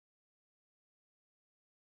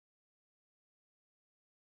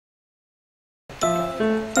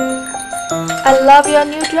I love your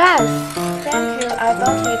new dress. Thank you, I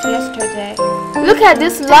bought it yesterday. Look at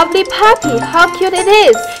this lovely puppy. How cute it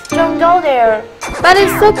is. Don't go there. But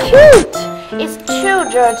it's so cute. It's too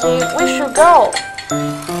dirty. We should go.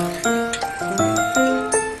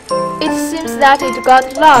 It seems that it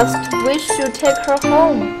got lost. We should take her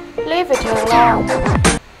home. Leave it alone.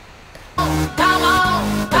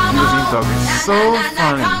 Using dog is so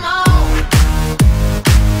funny.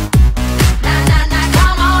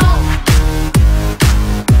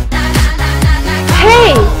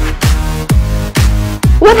 Hey!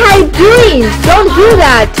 What are you doing? Don't do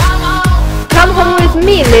that! Come home with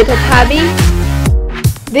me, little puppy.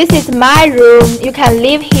 This is my room. You can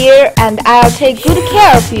live here and I'll take good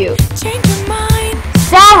care of you.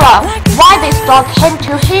 Sarah, why this dog came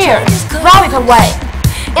to here? Throw it away.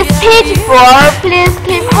 It's pitiful. Please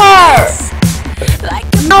keep her.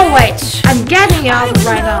 No, wait. I'm getting out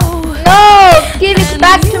right now. No, give it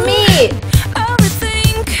back to me.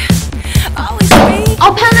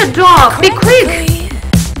 Open the door. Be quick.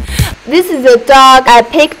 This is a dog I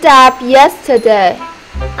picked up yesterday.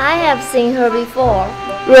 I have seen her before.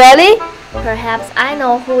 Really? Perhaps I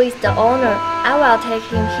know who is the owner. I will take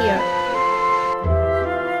him here.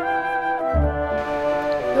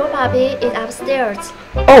 Your puppy is upstairs.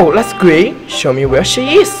 Oh, that's great. Show me where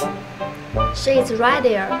she is. She is right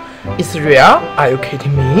there. It's real? Are you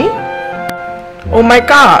kidding me? Oh my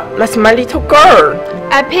god, that's my little girl.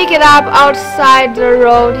 I picked it up outside the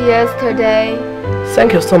road yesterday.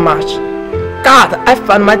 Thank you so much. God, I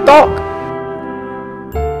found my dog.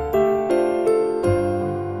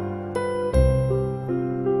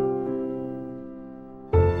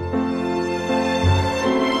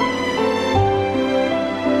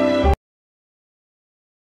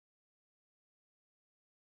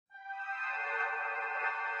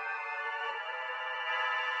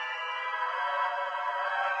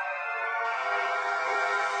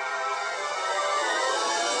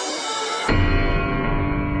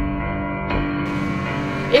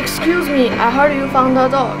 Excuse me, I heard you found a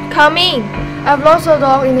dog. Come in. I've lost a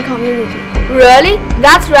dog in the community. Really?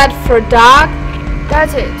 That's red for dog?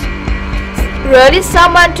 That's it. Really?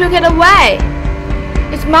 Someone took it away?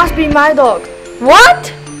 It must be my dog.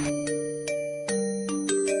 What?